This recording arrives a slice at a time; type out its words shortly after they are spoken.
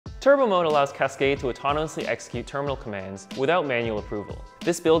Turbo mode allows Cascade to autonomously execute terminal commands without manual approval.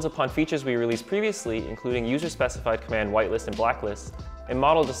 This builds upon features we released previously, including user-specified command whitelist and blacklist, and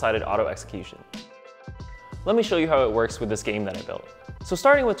model-decided auto-execution. Let me show you how it works with this game that I built. So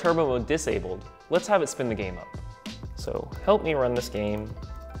starting with turbo mode disabled, let's have it spin the game up. So help me run this game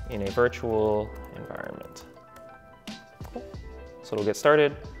in a virtual environment. Cool. So it'll get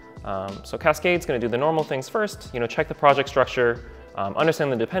started. So Cascade's going to do the normal things first, check the project structure,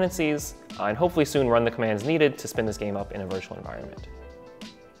 understand the dependencies, and hopefully soon run the commands needed to spin this game up in a virtual environment.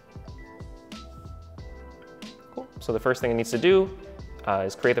 Cool. So the first thing it needs to do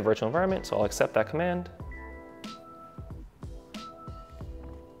is create the virtual environment, so I'll accept that command.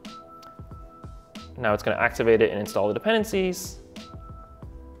 Now it's going to activate it and install the dependencies.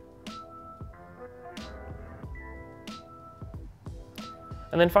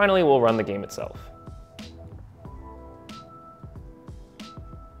 And then finally, we'll run the game itself.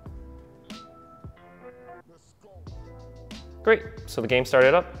 Great, so the game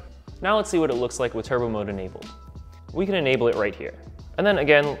started up. Now let's see what it looks like with turbo mode enabled. We can enable it right here. And then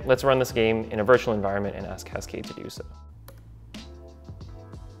again, let's run this game in a virtual environment and ask Cascade to do so.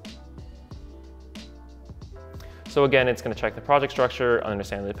 So again, it's going to check the project structure,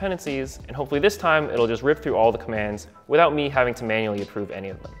 understand the dependencies, and hopefully this time it'll just rip through all the commands without me having to manually approve any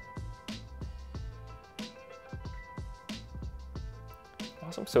of them.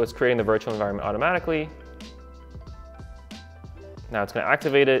 Awesome, so it's creating the virtual environment automatically. Now it's going to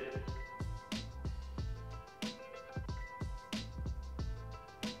activate it.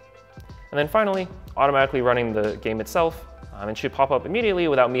 And then finally, automatically running the game itself, and should pop up immediately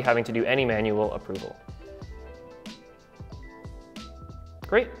without me having to do any manual approval.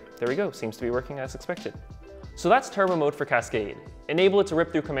 Great, there we go, seems to be working as expected. So that's turbo mode for Cascade. Enable it to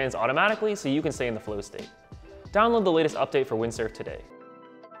rip through commands automatically so you can stay in the flow state. Download the latest update for Windsurf today.